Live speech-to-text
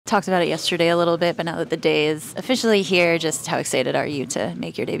talked about it yesterday a little bit, but now that the day is officially here, just how excited are you to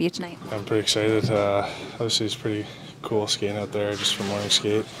make your debut tonight? I'm pretty excited. Obviously, it's pretty cool skating out there just for morning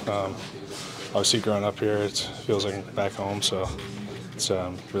skate. Obviously, growing up here, it feels like I'm back home, so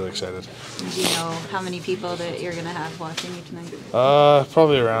I'm really excited. Do you know how many people that you're going to have watching you tonight?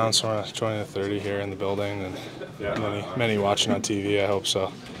 Probably around somewhere 20 to 30 here in the building, and many watching on TV, I hope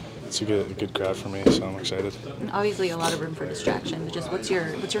so. It's a good crowd for me, so I'm excited. And obviously, a lot of room for distraction. But just what's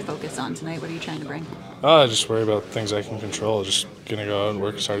your focus on tonight? What are you trying to bring? Just worry about things I can control. Just gonna go out and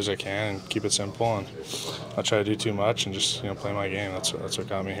work as hard as I can and keep it simple, and not try to do too much and just play my game. That's what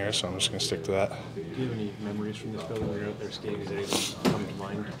got me here, so I'm just gonna stick to that. Do you have any memories from this building when you're out there skating? Does anything come to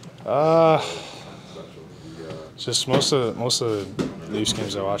mind? Just most of the Leafs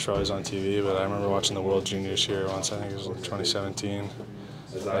games I watch are always on TV, but I remember watching the World Juniors here once. I think it was like 2017.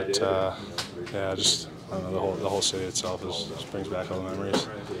 But yeah, just I don't know, the whole city itself just brings back all the memories.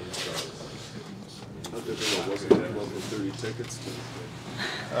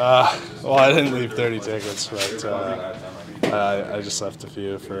 Well, I didn't leave 30 tickets, but I just left a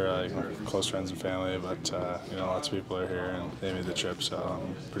few for close friends and family. But lots of people are here and they made the trip, so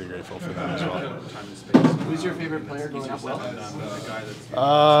I'm pretty grateful for them as well. Who's your favorite player growing up?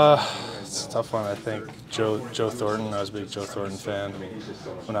 It's a tough one. I think Joe Thornton. I was a big Joe Thornton fan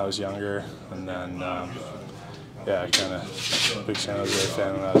when I was younger, and then yeah, I kind of big San Jose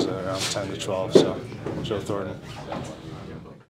fan when I was around 10 to 12. So Joe Thornton.